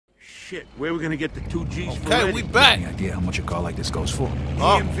shit. Where are we gonna get the 2 G's for Okay, we back. Any idea how much a car like this goes for?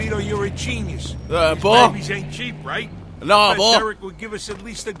 Damn, Vito, you're a genius. Boy. Babies ain't cheap, right? Nah, boy. Derek would give us at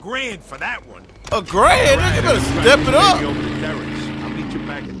least $1,000 for that one. $1,000? You better step it up. I'll meet you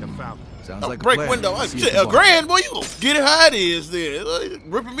back at the fountain. Sounds like break a plan. window. See you Shit, tomorrow. $1,000, boy, you gonna get it how it is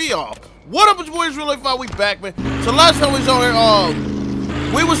then. Ripping me off. What up, boys? Really fun. We back, man. So last time we was on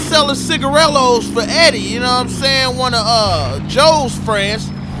here, we was selling cigarellos for Eddie, you know what I'm saying? One of Joe's friends.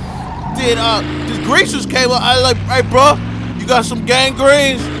 These greasers came up. I like, hey, bro, you got some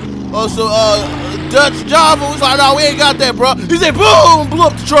gangrene or some Dutch Java? We was like, no, we ain't got that, bro. He said, boom, blew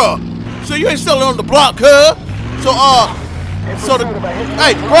up the truck. So you ain't selling on the block, huh?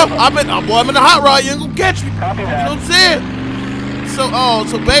 Hey, bro, I'm in the hot rod. You ain't gonna catch me. You know what I'm saying?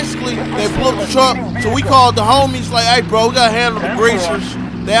 So basically, they blew up the truck. So we called the homies, like, hey, bro, we gotta handle the greasers.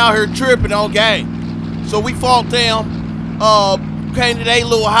 They out here tripping on gang. So we fought them. Came to their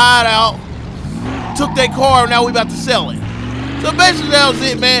little hideout, took their car, and now we about to sell it. So basically that was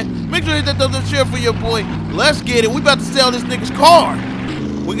it, man. Make sure you hit that share for your boy. Let's get it. We about to sell this nigga's car.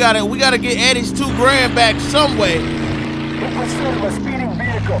 We gotta get Eddie's $2,000 back some way. A speeding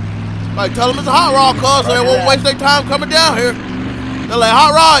vehicle. Like, tell them it's a hot rod car so they won't waste their time coming down here. They're like,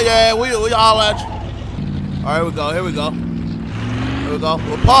 hot rod, yeah, we all at you. All right, here we go.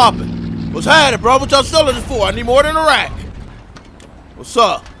 We're popping. What's happening, bro? What y'all selling this for? I need more than a rack. What's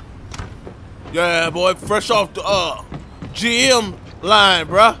up? Yeah, boy, fresh off the GM line,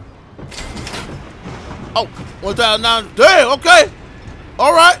 bruh. Oh, $1,009. Damn, okay.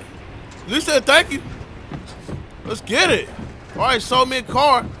 All right. At least said thank you. Let's get it. All right, sold me a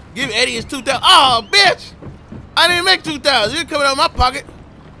car. Give Eddie his $2,000. Oh, bitch. I didn't make $2,000. You're coming out of my pocket.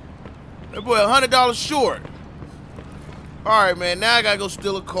 That boy $100 short. All right, man. Now I gotta go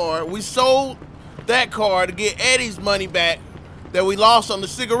steal a car. We sold that car to get Eddie's money back that we lost on the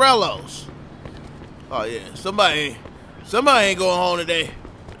cigarellos. Oh yeah, somebody ain't going home today.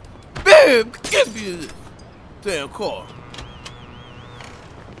 Bam! Give me this damn car.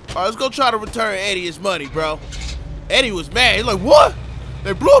 All right, let's go try to return Eddie his money, bro. Eddie was mad. He's like, what?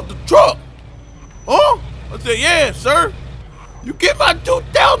 They blew up the truck. Huh? I said, yeah, sir. You get my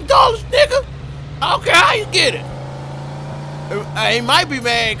 $2,000, nigga? I don't care how you get it. He might be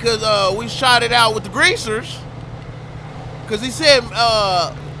mad because we shot it out with the greasers. Because he said,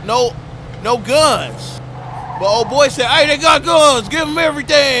 no guns. But old boy said, hey, they got guns. Give them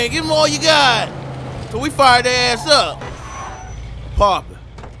everything. Give them all you got. So we fired their ass up. Poppin'.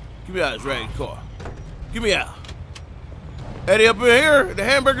 Give me out this ragged car. Give me out. Eddie up in here, the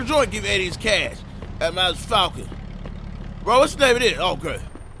hamburger joint, give Eddie his cash. At my Falcon. Bro, what's the name of this? Oh, good.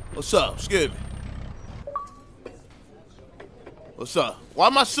 What's up? Excuse me. What's up? Why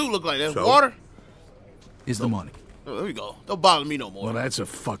my suit look like that? So? Water? Here's the money. Oh, there we go. Don't bother me no more. Well, that's a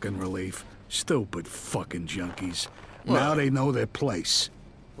fucking relief. Stupid fucking junkies. Well, now they know their place.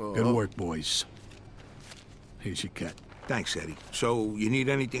 well, Good work, boys. Here's your cut. Thanks, Eddie. So, you need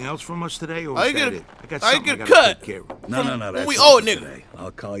anything else from us today, or I is get that a- it? I got I something get I a gotta cut. take care of. No, that's we all owe it, for nigga. today.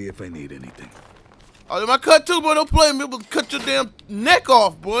 I'll call you if I need anything. Oh, my cut too, boy. Don't play with me. But cut your damn neck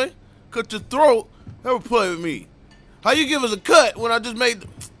off, boy. Cut your throat. Never play with me. How you give us a cut when I just made the...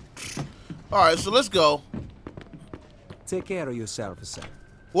 All right, so let's go. Take care of yourself, sir.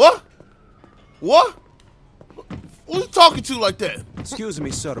 What? What? Who you talking to like that? Excuse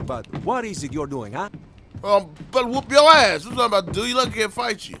me, sir, but what is it you're doing, huh? Better whoop your ass. That's what I'm about to do. You lucky I can't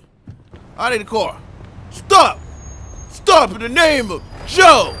fight you. I need a car. Stop! Stop in the name of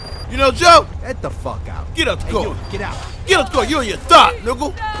Joe! You know Joe? Get the fuck out. Get out the Hey, car. you, get out. Get out the car. You and your thought,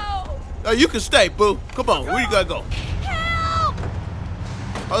 nigga. No. You can stay, boo. Come on. Where you gotta go? Help!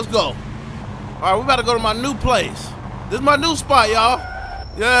 Let's go. All right, we about to go to my new place. This is my new spot, y'all.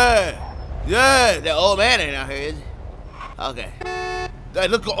 Yeah. Yeah. That old man ain't out here, is he? Okay. Hey,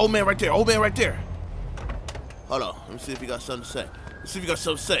 look, old man right there. Old man right there. Hold on. Let me see if he got something to say. Let's see if he got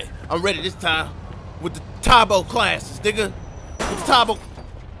something to say. I'm ready this time with the Tabo classes, nigga. With the Tabo.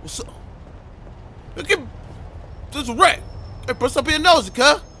 What's up? Look at this is a wreck. Hey, press up in your nose,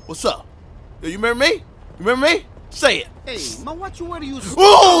 cuz. What's up? Yo, you remember me? You remember me? Say it. Hey, man, what you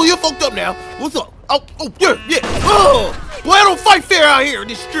Oh, you fucked up now. What's up? Oh, yeah. Oh, boy, I don't fight fair out here in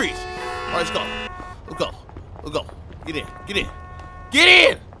these streets. All right, let's go. Let's go. Get in. Get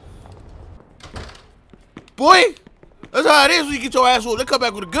in. Boy, that's how it is when you get your ass whooped. They come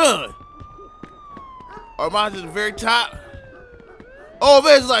back with a gun. Or mine's at the very top. Oh,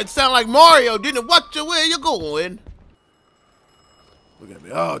 man, it's like sound like Mario, didn't it? Watch your where you going. Look at me.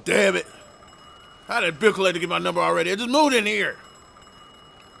 Oh, damn it. How did bill collector get my number already? I just moved in here.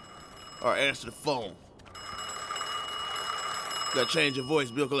 All right, answer the phone. Gotta change your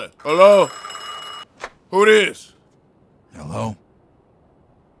voice, Bill Clay. Hello? Who it is? Hello?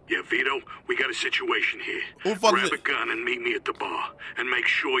 Yeah, Vito, we got a situation here. Who the fuck is Grab a it? gun and meet me at the bar. And make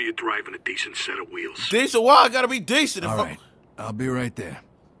sure you're driving a decent set of wheels. Decent? Why I gotta be decent? All right. I'll be right there.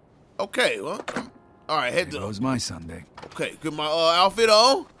 Okay, well. All right, head Here to. goes my Sunday. Okay, get my outfit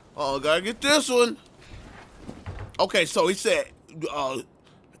on. Oh, gotta get this one. Okay, so he said,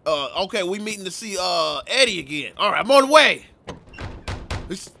 okay, we meeting to see Eddie again. All right, I'm on the way.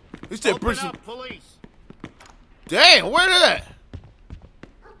 He said, Open up, police. Damn, where did that?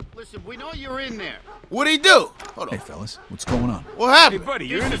 Listen, we know you're in there. What'd he do? Hold Hey, on. fellas, what's going on? What Hey, happened? buddy,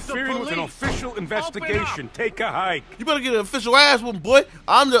 you're This is the interfering with an police. official Open investigation. up. Take a hike. You better get an official ass one, boy.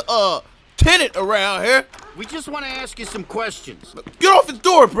 I'm the tenant around here. We just want to ask you some questions. Get off his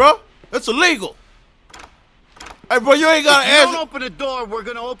door, bro. That's illegal. Hey, bro, you ain't gotta If you don't answer. open the door, we're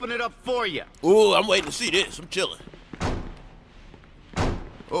gonna open it up for you. Ooh, I'm waiting to see this. I'm chilling.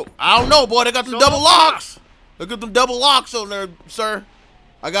 Oh, I don't know, boy. They got them So double open up. locks. They got them double locks on there, sir.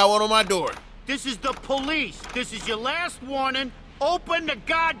 I got one on my door. This is the police. This is your last warning. Open the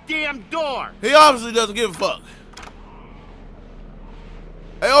goddamn door. He obviously doesn't give a fuck.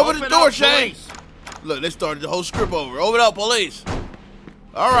 Hey, open the door, up, Shane. police. Look, they started the whole script over. Open up, police.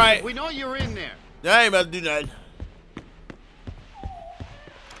 All right. We know you're in there. I ain't about to do nothing.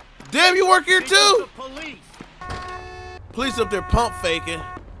 Damn, you work here This is too? the police. Police up there pump faking.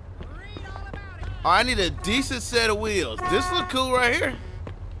 I need a decent set of wheels. This look cool right here.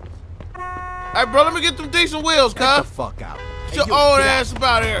 Hey, bro, let me get them decent wheels, Get the cuz. fuck out. Get your old ass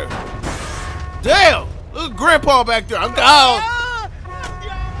about here. Damn, look at Grandpa back there. I'm down.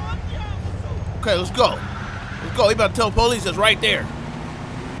 Okay, let's go. Let's go. He about to tell the police that's right there.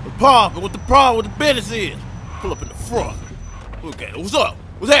 The problem with the business is. Pull up in the front. Okay, what's up?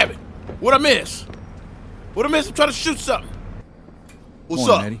 What's happening? What I miss? What I miss? I'm trying to shoot something. What's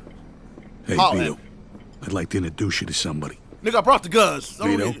Morning, up? Eddie. Hey, Holla at Vito. me. I'd like to introduce you to somebody. Nigga, I brought the guns. I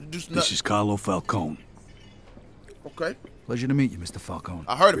don't Vito, need to do this nothing. is Carlo Falcone. Okay. Pleasure to meet you, Mr. Falcone.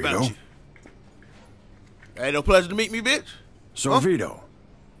 I heard about Vito? you. Ain't no pleasure to meet me, bitch. So, Huh? Vito,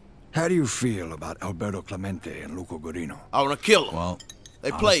 how do you feel about Alberto Clemente and Luco Guarino? I want to kill them. Well, They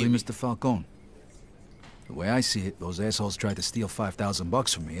honestly, played me. Mr. Falcone, the way I see it, those assholes tried to steal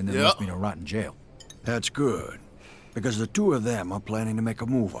 $5,000 from me and then Yeah. left me to rot in jail. That's good, because the two of them are planning to make a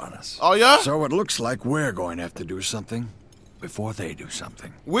move on us. Oh, yeah? So it looks like we're going to have to do something before they do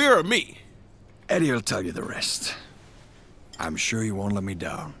something. We're or me? Eddie will tell you the rest. I'm sure you won't let me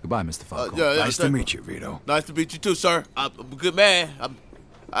down. Goodbye, Mr. Falcone. Nice to meet you, Vito. Nice to meet you too, sir. I'm a good man.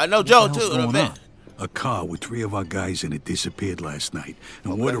 I know Joe the too. hell's in a going bit. on? A car with 3 of our guys in it disappeared last night.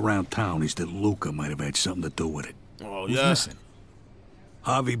 And word around town is that Luca might have had something to do with it. Oh, Who's yeah. missing?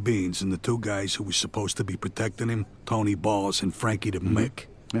 Harvey Beans and the 2 guys who were supposed to be protecting him, Tony Balls and Frankie the Mick.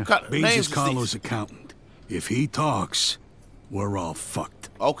 What kind of Beans names is is Carlo's these? accountant. If he talks, we're all fucked.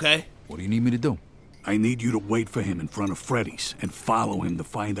 Okay. What do you need me to do? I need you to wait for him in front of Freddy's and follow him to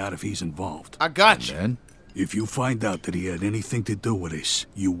find out if he's involved. I got you. Then? If you find out that he had anything to do with this,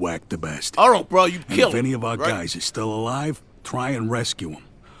 you whack the bastard. All right, bro. You And kill if him. any of our right? guys is still alive, try and rescue him.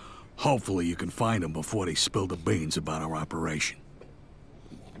 Hopefully you can find him before they spill the beans about our operation.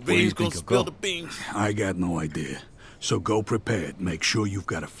 do you Beans think gonna he'll spill go? the beans. I got no idea. So go prepared. Make sure you've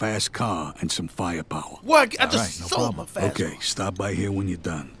got a fast car and some firepower. What? I All just right, no sold problem. my fast. Okay, stop by here when you're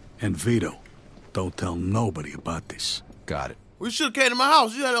done. And Vito, don't tell nobody about this. Got it. We should have came to my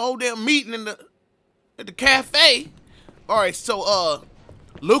house. You had a whole damn meeting at the cafe. All right, so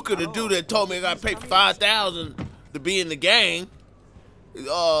Luca, the dude that told me I got to pay $5,000 to be in the gang, he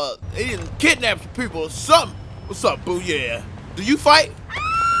didn't kidnap some people or something. What's up, boo? Yeah. Do you fight?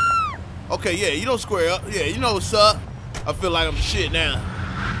 Okay, yeah, you don't square up. Yeah, you know what's up. I feel like I'm the shit now.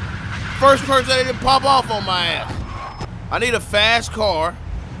 First person that didn't pop off on my ass. I need a fast car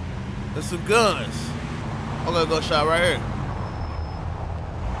and some guns. I'm gonna go shop right here.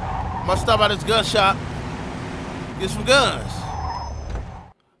 I'm gonna stop at this gun shop, get some guns.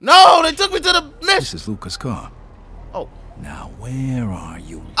 No, they took me to the This mission. is Luca's car. Oh, Now, where are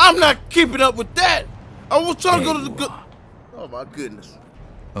you? I'm not keeping up with that. I was trying to go to There the you good. are. Oh my goodness.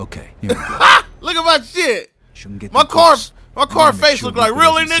 Okay, here we go. Ha! Look at my shit. Shouldn't get My too car, close. my I car wanna make face sure look like Luca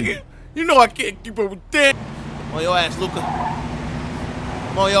really, doesn't see nigga. it. You know I can't keep up with that. Come on your ass, Luca.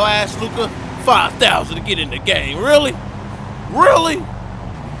 Come on your ass, Luca. 5,000 to get in the game. Really? Really?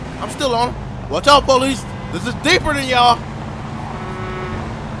 I'm still on. Watch out, police. This is deeper than y'all.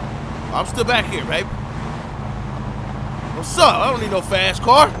 I'm still back here, baby. What's up? I don't need no fast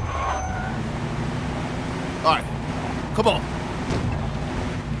car. All right, come on.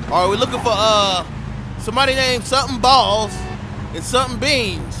 All right, we're looking for somebody named something Balls and something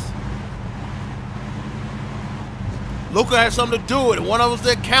beans. Luca had something to do with it. One of us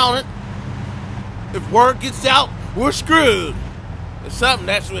the accountant. If word gets out, we're screwed. Or something,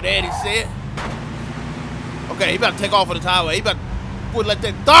 that's what Eddie said. Okay, he about to take off on the highway. He about to let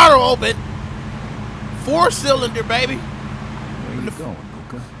that throttle open. 4-cylinder, baby. Where you going,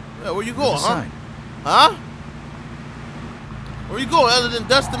 Luca? Yeah, where you going, huh? Sign. Huh? Where you going other than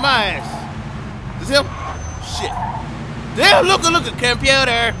dusting my ass? Is him? Shit. Damn, look at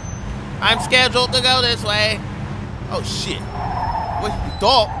computer. I'm scheduled to go this way. Oh shit. Wait, you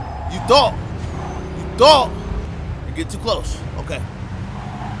thought. You get too close. Okay.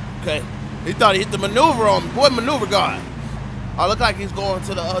 He thought he hit the maneuver on me. Boy, maneuver guard. Oh, look like he's going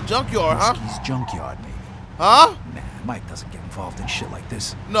to the junkyard, huh? He's junkyard, maybe. Huh? Nah, Mike doesn't get involved in shit like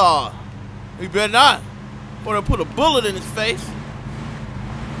this. Nah. He better not. Or they'll put a bullet in his face.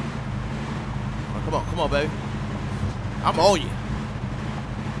 Oh, come on, baby. I'm on you.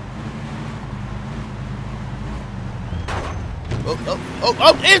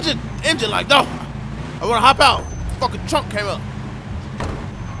 Oh, engine like, no. I wanna hop out. Fucking trunk came up.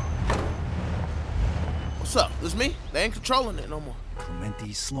 What's up? This me? They ain't controlling it no more.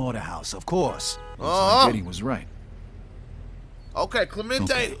 Clementi's slaughterhouse, of course. Uh-huh. Eddie was right. Okay,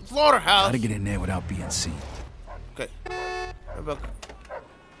 Clemente slaughterhouse. Gotta get in there without being seen. Okay.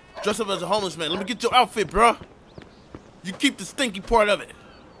 Dress up as a homeless man. Let me get your outfit, bruh. You keep the stinky part of it.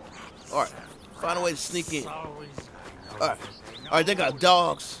 Alright. Find a way to sneak in. Alright, they got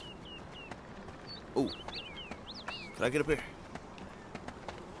dogs. Ooh. Can I get up here?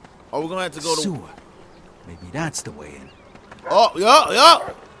 Oh, we're gonna have to go to sewer. Maybe that's the way in. Oh,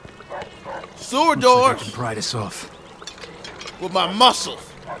 yeah. Sewer doors. Like I can pry this off. With my muscles.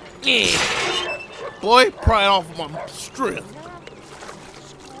 Yeah. Boy, pry it off with my strength.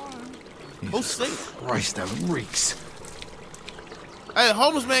 Who's singing? Christ, that reeks. Hey, the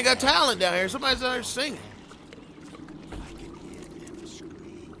homeless man got talent down here. Somebody's out here singing.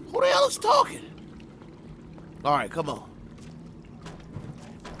 Who the hell is talking? All right, come on.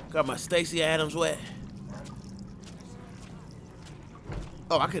 Got my Stacey Adams wet.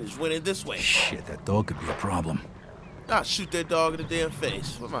 Oh, I could have just went in this way. Shit, that dog could be a problem. I'll shoot that dog in the damn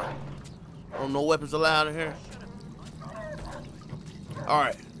face. Come on. No weapons allowed in here. All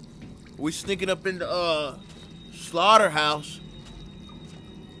right. We sneaking up in the slaughterhouse.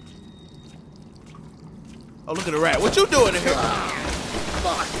 Oh, look at the rat. What you doing in here?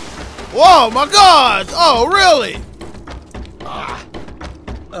 Whoa, my God! Oh, really?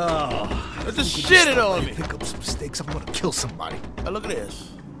 It's just shitting on me. Pick up some stakes. I'm gonna kill somebody. Oh, look at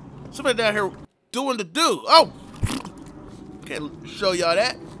this. Somebody down here doing the do. Oh! Can't show y'all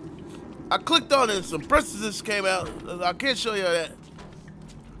that. I clicked on it and some parentheses came out. I can't show y'all that.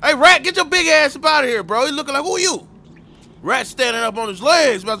 Hey, Rat, get your big ass up out of here, bro. He looking like, who you? Rat standing up on his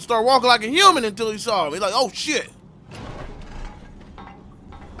legs, about to start walking like a human until he saw him. He's like, oh, shit.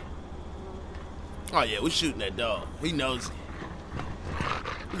 Oh, yeah, we shooting that dog. He knows it.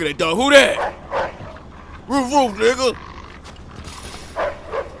 Look at that dog. Who that? Roof, nigga.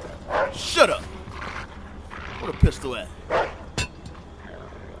 Shut up. Where the pistol at?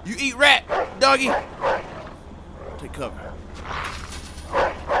 You eat rat, doggy. Take cover.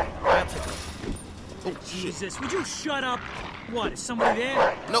 Take cover. Oh, Jesus, would you shut up? What, is somebody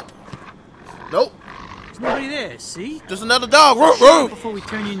there? Nope. There's nobody there, see? Just another dog. Before we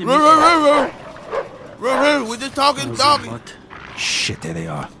turn you into We're just talking doggy. Shit, there they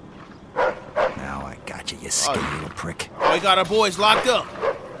are. Now I got you, you skinny little prick. Oh, he got our boys locked up.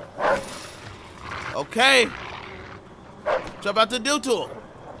 Okay. What you about to do to him?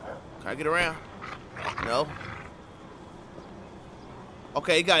 Can I get around? No.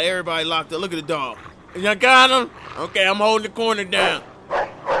 Okay, he got everybody locked up. Look at the dog. You got him? Okay, I'm holding the corner down.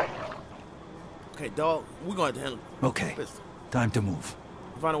 Okay, dog, we're going to handle it. Okay, time to move.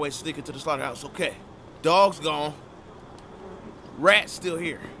 Find a way to sneak into the slaughterhouse. Okay. Dog's gone. Rat's still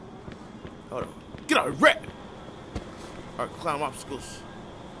here. Hold on. Get out, rat! All right, climb obstacles.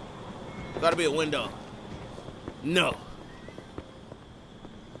 Gotta be a window. No.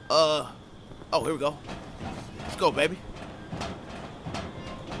 Oh, here we go. Let's go, baby.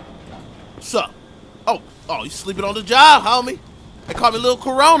 What's up? Oh, you sleeping on the job, homie. They call me Little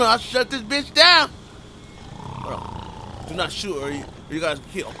Corona. I shut this bitch down. Hold on. Do not shoot or you guys can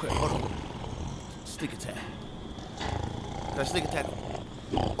kill. Okay, hold on. Sneak attack. Can I sneak attack him?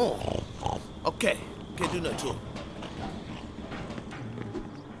 Oh. Okay. Can't do nothing to him.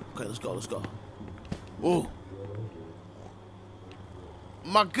 Okay, let's go. Ooh.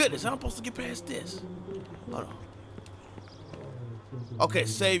 My goodness, how am I supposed to get past this? Hold on. Okay,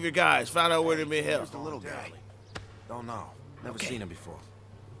 save your guys. Find out where they're being held. The little guy. Don't know. Never seen him before.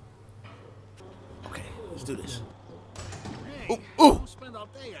 Okay, let's do this. Ooh.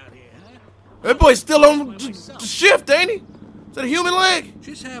 That boy's still on the shift, ain't he? Is that a human leg?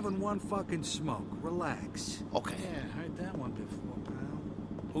 Just having one fucking smoke. Relax. Okay. Yeah, heard that one before, pal.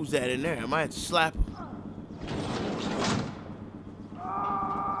 Who's that in there? I might have to slap him.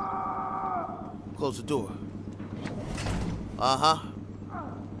 Close the door. Uh-huh.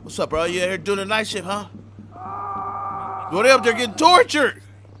 What's up, bro? You out here doing the night shift, huh? Well, they up there getting tortured.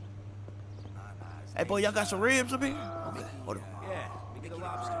 Hey, boy, y'all got some ribs up here? Okay, hold on. Yeah, Mickey the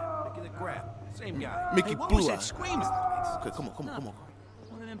Lobster, Mickey the Crab. Same guy. Mickey Hey, what Blue was Eye. that scream? Okay, come on.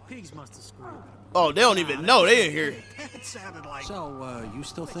 One of them pigs must have screamed. Oh, they don't even know. They ain't here. That sounded like... So, you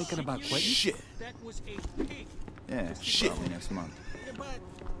still thinking about quitting? Shit. That was a pig. Yeah, Shit. probably next month. Yeah, but...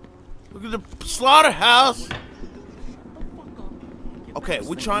 Look at the slaughterhouse. Okay,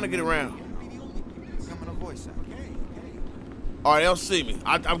 we're trying to get around. All right, they don't see me.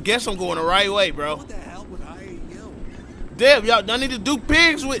 I guess I'm going the right way, bro. What the hell would I you? Damn, y'all need to do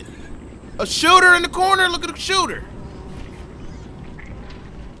pigs with a shooter in the corner. Look at the shooter.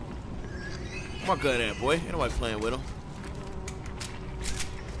 Where my gun at, boy? Ain't nobody playing with him.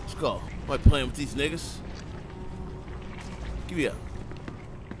 Let's go. Nobody playing with these niggas. Give me up.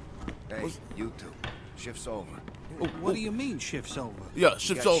 Hey, you two. Shift's over. What do you mean shift's over? Yeah, You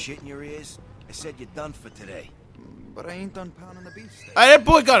shift's got over. shit in your ears? I said you're done for today. But I ain't done pounding the beef steak. Hey, that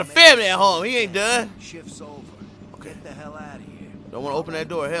boy got a family at home. He ain't done. Shift's over. Okay. Get the hell out of here. Don't want to open that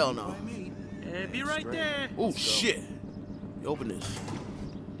door. Hell no. Be right there. Oh, shit. You open this.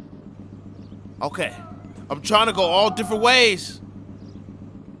 Okay. I'm trying to go all different ways.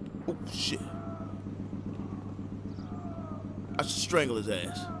 Oh, shit. I should strangle his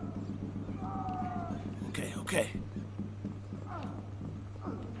ass. Okay.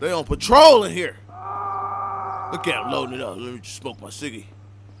 They on patrol in here. Look at him loading it up. Let me just smoke my ciggy.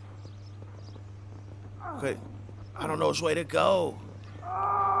 Okay. I don't know which way to go.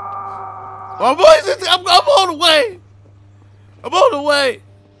 My boys, I'm on the way. I'm on the way.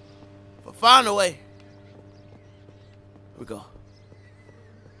 If I find a way. Here we go.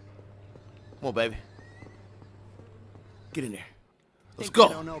 Come on, baby. Get in there. Let's Think go. I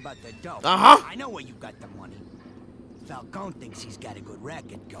don't know about the dough. Uh-huh. I know where you got the money. Falcone thinks he's got a good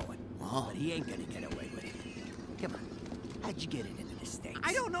racket going, but he ain't gonna get away with it. Come on, how'd you get it into the States?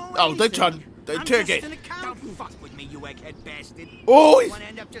 I don't know. Oh, they tried to I'm interrogate. just an accountant. Don't fuck with me, you egghead bastard. Oh, You wanna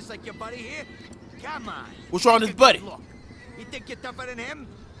end up just like your buddy here? Come on. What's wrong with his buddy? Look, you think you're tougher than him?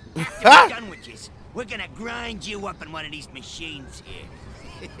 After we're done with you, we're gonna grind you up in one of these machines here.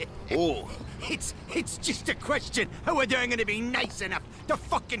 Oh. It's just a question of whether I'm gonna be nice enough to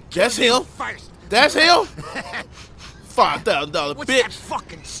fucking kill That's you him. first. That's him? $5,000 What's bitch. that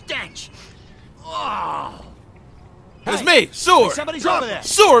fucking stench? Oh. It's me, Sewer. Somebody's over there.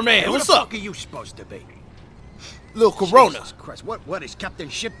 Sewer man, Who what's the up? fuck are you supposed to be? Little Corona. Jesus Christ, what is Captain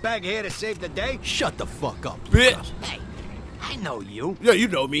Shitbag here to save the day? Shut the fuck up. Bitch. Hey, I know you. Yeah, you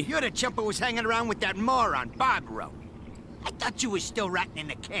know me. You're the chump who was hanging around with that moron, Barbaro. I thought you was still ratting in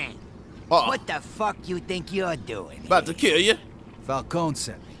the can. What the fuck you think you're doing? About to kill you. Falcone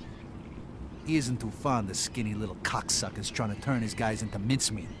sent me. He isn't too fond of skinny little cocksuckers trying to turn his guys into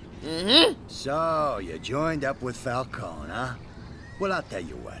mincemeat. Mm-hmm. So, you joined up with Falcone, huh? Well, I'll tell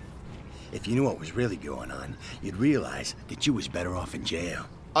you what. If you knew what was really going on, you'd realize that you was better off in jail.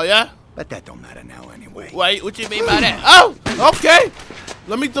 Oh, yeah? But that don't matter now anyway. Wait, what you mean by that? Oh, okay.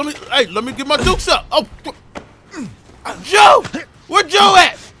 Let me get my dukes up. Oh, Joe! Where Joe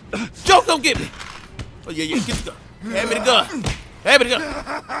at? Joe, come get me. Oh, yeah, get the gun. Hand me the gun. Hand me the gun.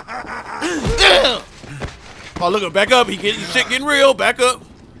 Damn. Oh, look at back up. His shit getting real. Back up.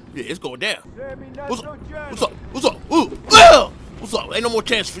 Yeah, it's going down. What's up? Ooh, what's up? Ain't no more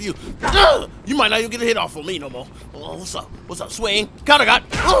chance for you. You might not even get a hit off on me no more. Oh, what's up? Swing. Counter got.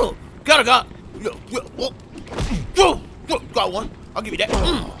 Got one. I'll give you that.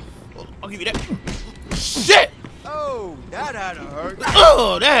 I'll give you that. Shit! Oh, that had to hurt.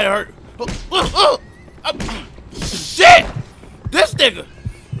 Oh, that hurt. Shit! This nigga.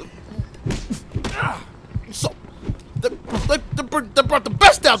 So, they brought the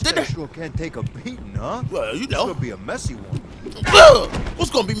best out, didn't they? Sure can't take a beating, huh? Well, you know. It's gonna be a messy one.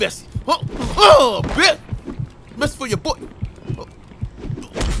 What's gonna be messy? Oh, bitch! Mess for your boy.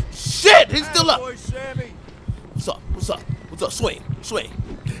 Shit! He's still up. Boy, Sammy. What's up? Swing.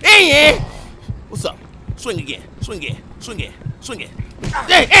 Hey! What's up? Swing again.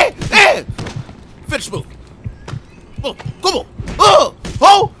 Hey! Finish move. Oh, come on. Oh!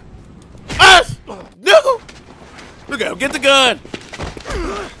 Ass! Nigga! Look at him. Get the gun.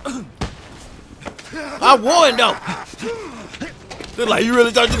 I won, though. Look like you really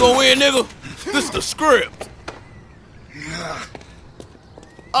thought you gonna win, nigga? This is the script.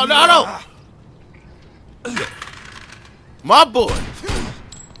 Oh, no. My boy.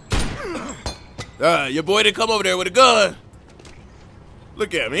 Your boy didn't come over there with a gun.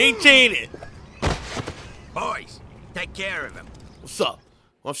 Look at him, he ain't cheating. Boys, take care of him. What's up?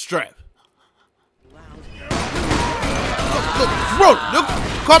 I'm strapped. Look, Corona,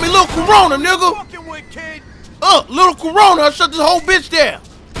 nigga. Call me Little Corona, nigga. Fucking with, kid. Little Corona, I'll shut this whole bitch down.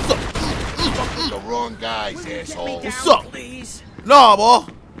 What's up? The wrong guys, asshole. What's up? Please. Nah, boy.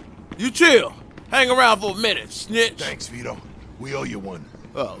 You chill. Hang around for a minute, snitch. Thanks, Vito. We owe you one.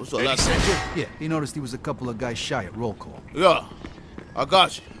 Oh, what's up? Did he send you? Yeah, he noticed he was a couple of guys shy at roll call. Yeah, I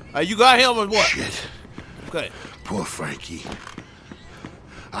got you. Hey, you got him or what? Shit. Okay. Poor Frankie.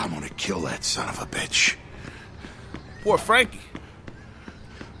 I'm gonna kill that son of a bitch. Poor Frankie.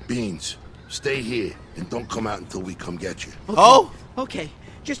 Beans, stay here and don't come out until we come get you. Okay. Oh? Okay,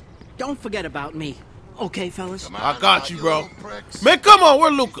 just don't forget about me. Okay, fellas? I got you, bro. Man, come on,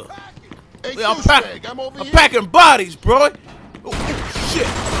 where Luca? Hey, Yeah, I'm here. packing bodies, bro. Oh, shit.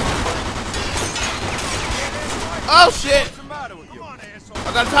 Oh, shit.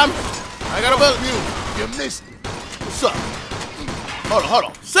 I got time. I got a bullet. You missed it. What's up? Hold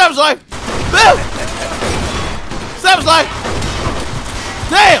on. Sam's life. Bill! Sam's life.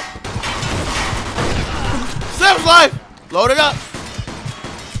 Damn! Sam's life. Load it up.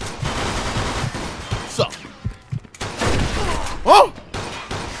 What's up? Oh!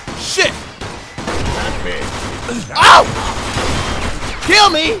 Shit! Ow! Kill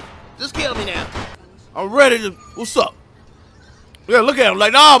me! Just kill me now. I'm ready to. What's up? Yeah, look at him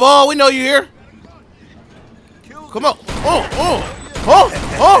like, nah, boy, we know you here. Come on. Oh!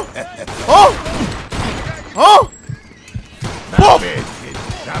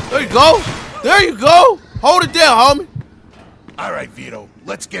 There you go. There you go. Hold it down, homie. All right, Vito.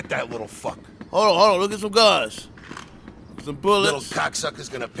 Let's get that little fuck. Hold on. Look at some guns. Some bullets. Little cocksucker's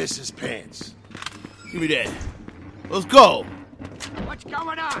gonna piss his pants. Give me that. Let's go. What's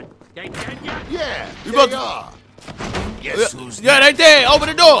going on? They dead yet? Yeah, You they about to- are. Guess who's Yeah, they dead. Open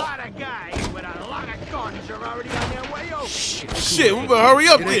the A door. lot of guys with a lot of guns are already on their way over. Shit, we better hurry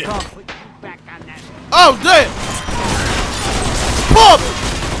up Here they then. come. Put you back on that. Oh, damn. Pump it.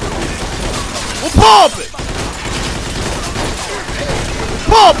 We'll pump it.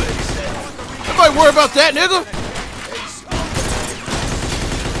 Pump it. Nobody worry about that, nigga.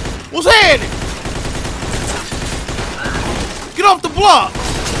 What's happening? Get off the block.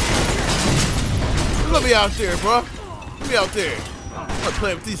 Let me out there, bro. Let me out there. I'm not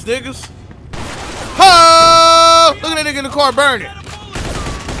playing with these niggas. Oh! Look at that nigga in the car burning.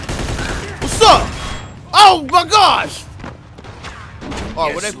 What's up? Oh my gosh! All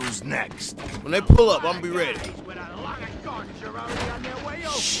right, Guess who's next? when they pull up, I'm gonna be ready. Guys with a lot of guns are already on their way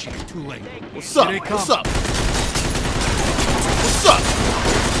over. Shit, too late. What's up? Here they come. What's up? What's up?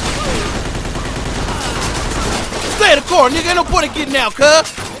 Stay in the car, nigga. Ain't no point in getting out, cuz.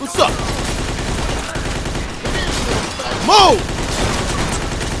 What's up? Move!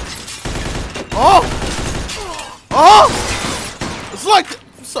 Oh! It's like that.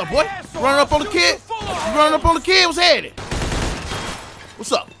 What's up, boy? Running up on the kid? You running up on the kid? What's happening?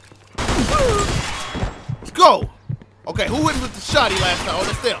 What's up? Let's go. Okay, who hit me with the shotty last time? Oh,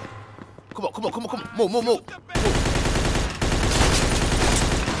 that's them. Come on. Move.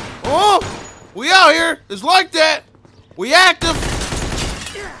 Oh! We out here. It's like that. We active.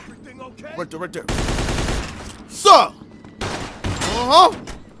 Everything okay? Right there. Sup?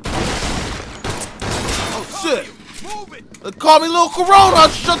 Oh shit. Move it. They call me Little Corona. I'll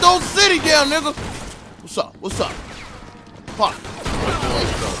shut the whole city down, nigga. What's up? Pop.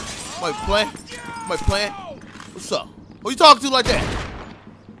 Might playing. What's up? Who you talking to like that?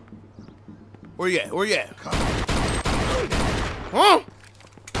 Where you at? Huh?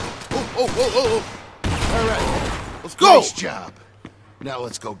 Oh. All right. Let's go. Nice job. Now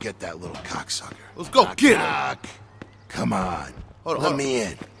let's go get that little cocksucker. Let's go get him. Knock. Come on. Hold Let on. me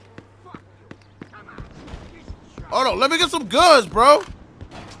in. Hold on, let me get some guns, bro.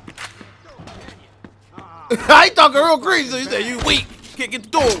 I ain't talking real greasy. He said, you weak. Can't get the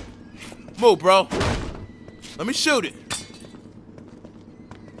door. Move, bro. Let me shoot it.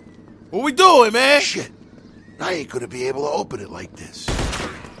 What we doing, man? Shit. I ain't gonna be able to open it like this.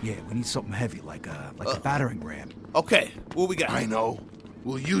 Yeah, we need something heavy, like a battering ram. Okay, what we got? I know.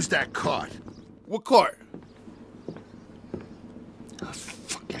 We'll use that cart. What cart?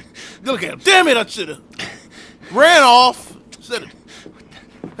 Look at him. Damn it, I should've ran off.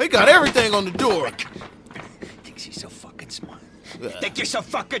 They got everything on the door. Thinks he's so fucking smart. Yeah. Think you're so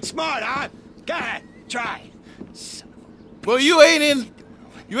fucking smart, huh? Go ahead, try. Son of Well, you ain't in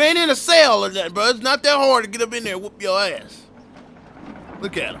a cell or nothing, bro. It's not that hard to get up in there and whoop your ass.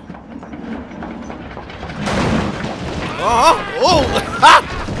 Look at him. Oh,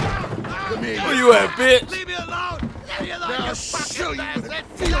 Come here, where you at, bitch? Leave me alone! Leave me alone, Now you I'll fucking show you what bastard! it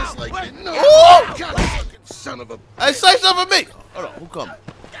feels like to know. Ooh! God, son of a... Hey, say something to me. Hold on, who coming?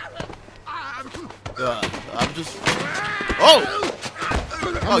 I'm just... Oh!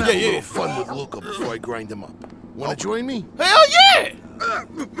 I'm Oh, having a yeah. little fun with Luca before I grind him up. Wanna join me? Hell yeah!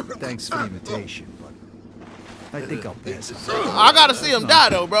 Thanks for the invitation, but I think I'll pass. I gotta see him die,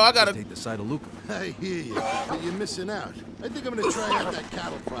 though, bro. I gotta take the side of Luca. I hear you, but you're missing out. I think I'm gonna try out that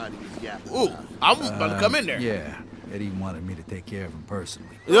cattle prod he was yapping Ooh, about. I'm about to come in there. Yeah, Eddie wanted me to take care of him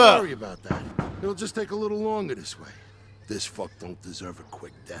personally. Don't worry about that. It'll just take a little longer this way. This fuck don't deserve a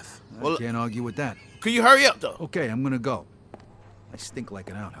quick death. I can't argue with that. Can you hurry up, though? Okay, I'm gonna go. I stink like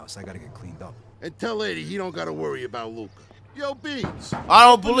an outhouse. I gotta get cleaned up. And tell Eddie he don't gotta worry about Luca. Yo, Beans. I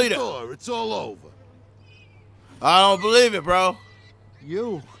don't open believe the it. door. It's all over. I don't believe it, bro.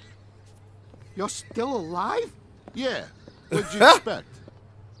 You're still alive? Yeah. What'd you expect?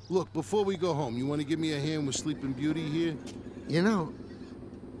 Look, before we go home, you want to give me a hand with Sleeping Beauty here? You know,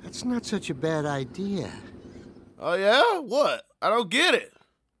 that's not such a bad idea. Oh, yeah? What? I don't get it.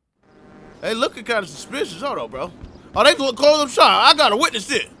 Hey, looking kind of suspicious. Hold on, bro. Oh, they close up shop. I gotta witness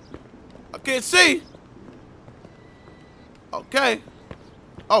it. I can't see. Okay.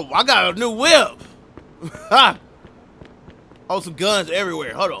 Oh, I got a new whip. Ha! Oh, some guns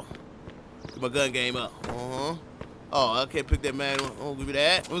everywhere. Hold on. Get my gun game up. Oh, I can't pick that man. Oh, give me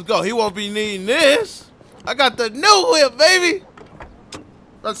that. Let's go. He won't be needing this. I got the new whip, baby.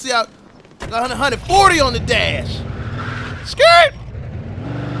 Let's see how. Got 140 on the dash. Skirt.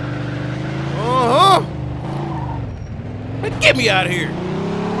 Get me out of here.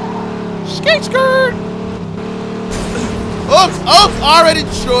 Skate skirt. Oops, already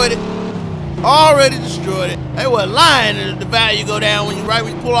destroyed it. Already destroyed it. They wasn't lying that the value go down when you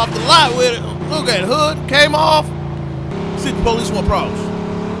pull off the lot with it. Look at it, hood came off. See if the police want problems.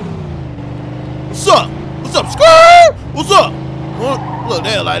 What's up? What's up, skirt? What's up? Look,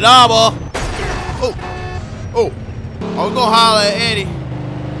 they're like, nah, boy. I was gonna holler at Eddie.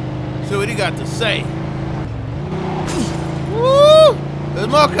 See what he got to say. Woo! There's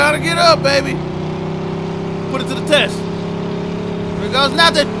more kind of get up, baby. Put it to the test. Here goes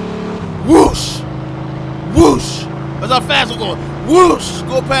nothing. Whoosh! Whoosh! That's how fast we're going. Whoosh!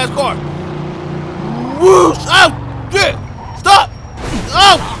 Go past car. Whoosh! Oh! Shit! Stop!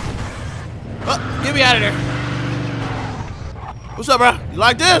 Oh! Get me out of there. What's up, bro? You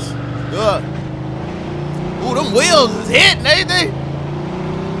like this? Good. Ooh, them wheels is hitting, ain't they?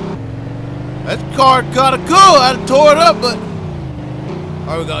 That car kinda cool. I tore it up, but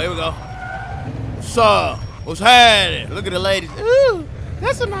here we go. What's up? What's happening? Look at the ladies. Ooh,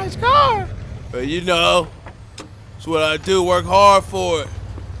 that's a nice car. But you know, that's what I do. Work hard for it.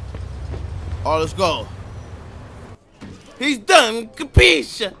 Oh, let's go. He's done.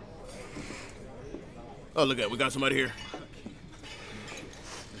 Capisce? Oh, look at it. We got somebody here.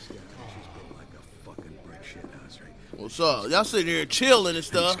 What's up? Y'all sitting here chilling and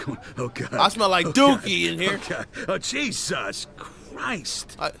stuff. Oh, God. I smell like Dookie in here. God. Oh, Jesus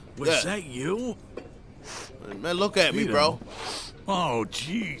Christ. Was that you? Man, look at me, bro. Oh,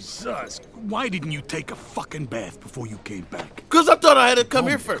 Jesus. Why didn't you take a fucking bath before you came back? Because I thought I had to come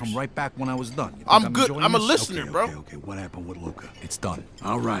here first. Come right back when I was done. I'm good. I'm a listener, bro. Okay. What happened with Luca? It's done.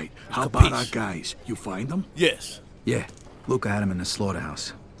 All right. How about our guys? You find them? Yes. Yeah. Luca had him in the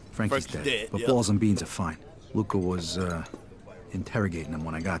slaughterhouse. Frankie's dead. But Balls and Beans are fine. Luca was, interrogating him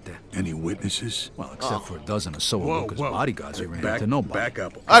when I got there. Any witnesses? Well, except for a dozen or so of Luca's bodyguards, we ran into nobody. Back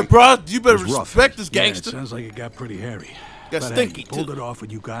up. Okay? All right, bro. You better respect this gangster. Yeah, it sounds like it got pretty hairy. Got but stinky, hey, you pulled it off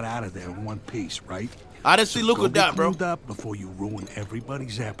and you got out of there in one piece, right? I didn't see Luca die, bro. Cleaned up before you ruin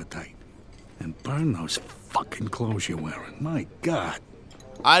everybody's appetite. And burn those fucking clothes you're wearing. My God.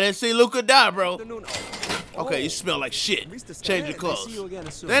 I didn't see Luca die, bro. Okay, you smell like shit. Change your clothes.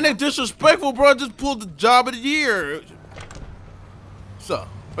 Then they disrespectful, bro. Just pulled the job of the year. So,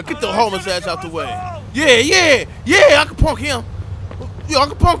 get the homeless ass out the way. Yeah, I can punk him. Yeah, I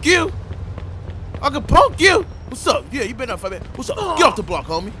can punk you. What's up? Yeah, you been up 5 minutes. What's up? Get off the block,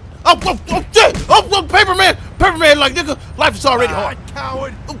 homie. Oh, shit! Oh, paper man, like nigga, life is already hard.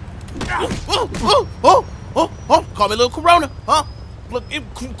 Coward. Call me Little Corona, huh? Look,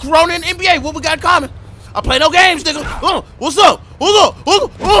 Corona and NBA, what we got in common? I play no games, nigga. What's up?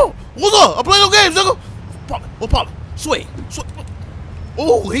 I play no games, nigga. Pop. Sweet.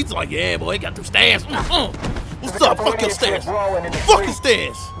 Oh, he's like, yeah, boy, he got them stands. What's up? Fuck your stands.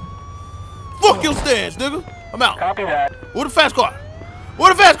 Fuck your stands, nigga. I'm out. Copy that. Where the fast car?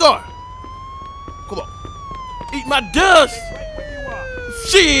 Where the fast car? Come on. Eat my dust.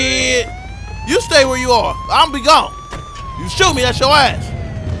 Shit. You stay where you are. I'll be gone. You shoot me, that's your ass.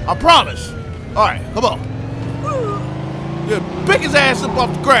 I promise. All right, come on. Yeah, pick his ass up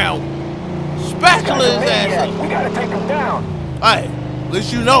off the ground. Spatula his ass up. We gotta take him down. Hey, at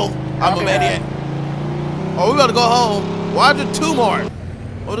least you know I'm a maniac. Oh, we gotta go home. Why is it too more?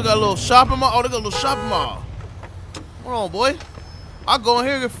 Oh, they got a little shopping mall. Oh, they got a little shopping mall. Hold on, boy. I'll go in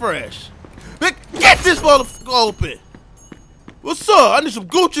here and get fresh. Get this motherfucker open. What's up? I need some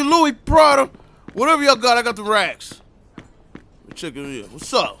Gucci, Louis, Prada. Whatever y'all got, I got the racks. Check it in.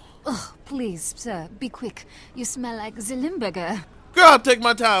 What's up? Oh, please, sir, be quick. You smell like the Limburger. Girl, I'll take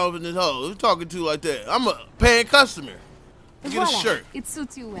my time up in this hole. Who's talking to you like that? I'm a paying customer. Get a shirt. It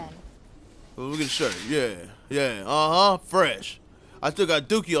suits you well. Look at the shirt. Yeah. Fresh. I still got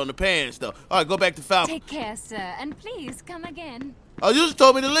Dookie on the pants, though. All right, go back to Falcon. Take care, sir, and please come again. Oh, you just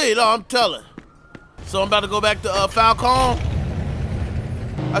told me to leave. No, I'm telling. So I'm about to go back to Falcon.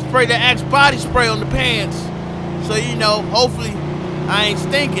 I sprayed that Axe body spray on the pants. So, you know, hopefully I ain't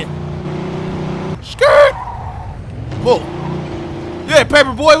stinking. Skirt! Whoa. Yeah,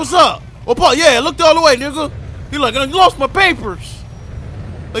 paper boy, what's up? Well, Paul, yeah, look the other way, nigga. He like, I lost my papers.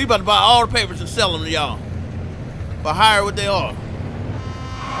 So you about to buy all the papers and sell them to y'all. For hire what they are.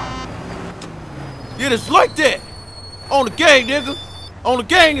 Yeah, it's like that. On the gang, nigga. On the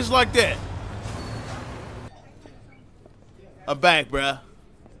gang, it's like that. I'm back, bruh.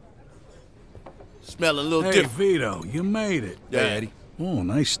 Smelling a little different. Vito, you made it. Yeah, Eddie. Oh,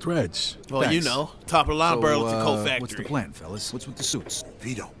 nice threads. Well, Thanks. you know, top of the line Burlington Coat Factory. What's the plan, fellas? What's with the suits?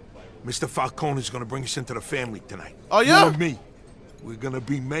 Vito, Mr. Falcone is gonna bring us into the family tonight. Oh, yeah? You and me. We're gonna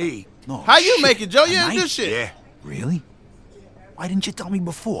be made. No, How you make it, Joe? You ain't do shit. Yeah. Really? Why didn't you tell me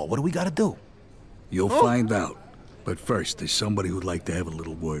before? What do we gotta do? You'll find out. But first, there's somebody who'd like to have a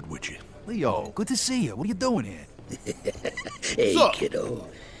little word with you. Leo, good to see you. What are you doing here? Hey, kiddo.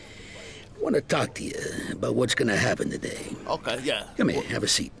 I want to talk to you about what's going to happen today. Okay, yeah. Come here, have a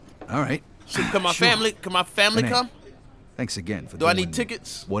seat. All right. So can my family come? Thanks again for Do I doing need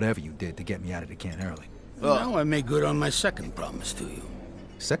tickets? Whatever you did to get me out of the can early. Now I make good on my second promise to you.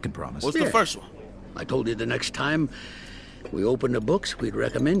 Second promise? What's the first one? I told you the next time we opened the books, we'd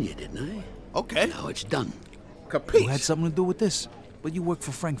recommend you, didn't I? Okay. Now it's done. You had something to do with this? But you work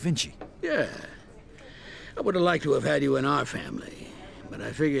for Frank Vinci. Yeah. I would have liked to have had you in our family. But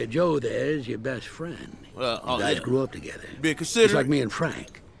I figured Joe there is your best friend. You guys grew up together. Be considerate. Just like me and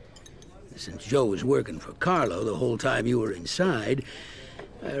Frank. Since Joe was working for Carlo the whole time you were inside,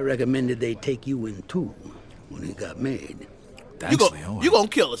 I recommended they take you in too when he got made. Thanks, Leo. You gonna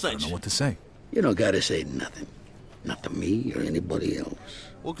kill us, ain't you? I don't know what to say. You don't gotta say nothing. Not to me or anybody else.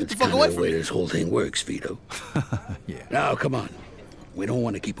 Well, get That's the fuck away the from way me. this whole thing works, Vito. Yeah. Now, come on. We don't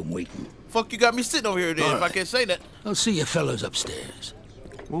want to keep him waiting. Fuck, you got me sitting over here then, if I can't say that. I'll see you fellas upstairs.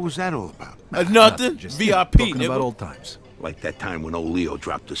 What was that all about? Nothing. Just VIP, talking nigga. about old times. Like that time when old Leo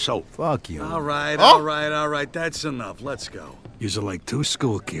dropped the soap. Fuck you. All right, Oh. all right. That's enough. Let's go. Yous are like two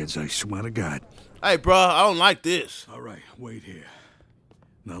school kids, I swear to God. Hey, bro, I don't like this. All right, wait here.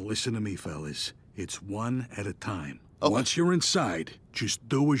 Now listen to me, fellas. It's one at a time. Okay. Once you're inside, just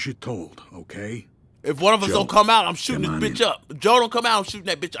do as you're told, okay? If one of us Joe, don't come out, I'm shooting come this on bitch in. up. If Joe don't come out, I'm shooting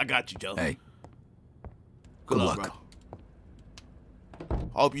that bitch. I got you, Joe. Hey. Good luck, bro.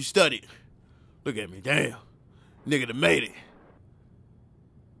 I hope you studied. Look at me, damn. Nigga that made it.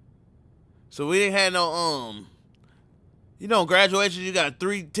 So we ain't had no, you know, graduation, you got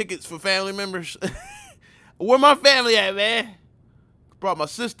 3 tickets for family members. Where my family at, man? Brought my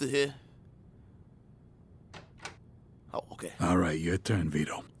sister here. Oh, okay. All right, your turn,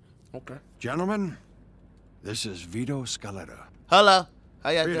 Vito. Okay. Gentlemen, this is Vito Scaletta. Hello. How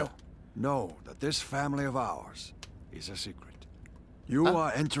y'all doing? Vito, know that this family of ours is a secret. You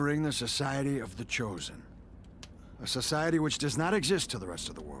are entering the Society of the Chosen. A society which does not exist to the rest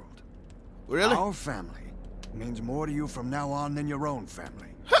of the world. Really? Our family means more to you from now on than your own family.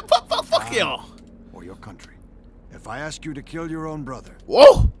 Fuck y'all. Or your country. If I ask you to kill your own brother,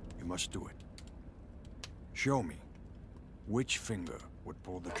 whoa, you must do it. Show me which finger would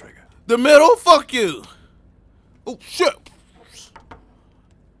pull the trigger. The middle? Fuck you. Oh, shit.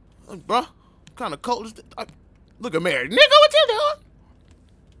 Bruh, what kind of cold is this? Look at Mary. Nigga, what you doing?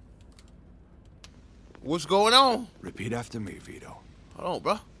 What's going on? Repeat after me, Vito. Hold on,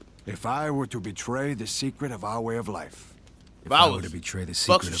 bruh. If I were to betray the secret of our way of life, If I were to betray the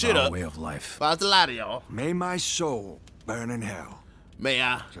secret of our way of life, if I was to lie to y'all, may my soul burn in hell. May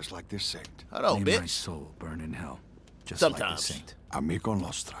I? Just like this saint. Hold on, may bitch. my soul burn in hell, just like the Sometimes. saint. Amico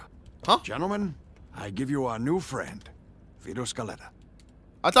nostra. Huh? Gentlemen, I give you our new friend, Vito Scaletta.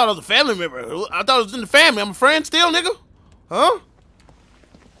 I thought I was a family member. I thought it was in the family. I'm a friend still, nigga. Huh?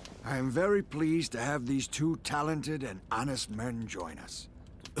 I am very pleased to have these two talented and honest men join us.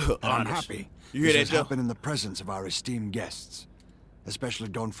 And I'm happy You hear this that, has Joe? happened in the presence of our esteemed guests, especially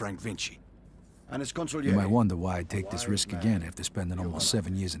Don Frank Vinci. And his consigliere. You might wonder why I'd take this risk again after spending almost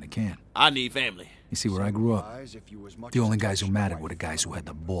 7 years in the can. I need family. You see, where I grew up, the only guys who mattered were the guys who had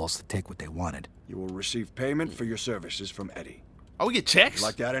the balls to take what they wanted. You will receive payment for your services from Eddie. Oh, we get checks? You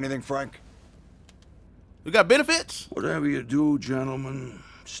like to add anything, Frank? We got benefits? Whatever you do, gentlemen,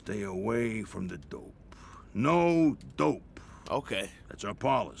 stay away from the dope. No dope. Okay. That's our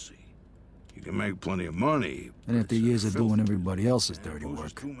policy. You can make plenty of money. And after years of doing everybody else's dirty Poses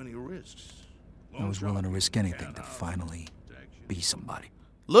work, too many risks. I was willing to risk anything to finally be somebody.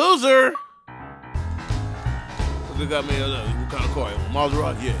 Loser! Look, got me what kind of car?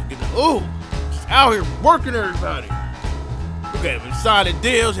 Maserati, yeah. Get that. Ooh! Just out here working everybody. Okay, been signing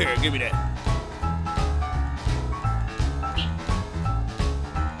deals here. Give me that.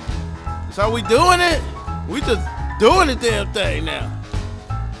 That's how we doing it? We just doing the damn thing now.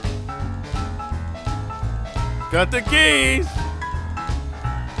 Got the keys.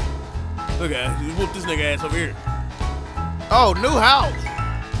 Look at it. Just whoop this nigga ass over here. Oh, new house.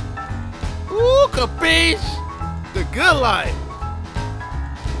 Ooh, capiche. The good life.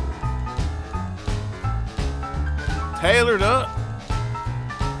 Tailored up.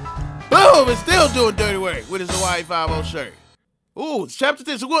 Boom, and still doing dirty work with his Hawaii 5-0 shirt. Ooh, it's chapter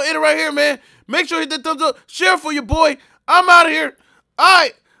 10. So we're going to end it right here, man. Make sure you hit that thumbs up. Share for your boy. I'm out of here. All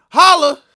right. Holla.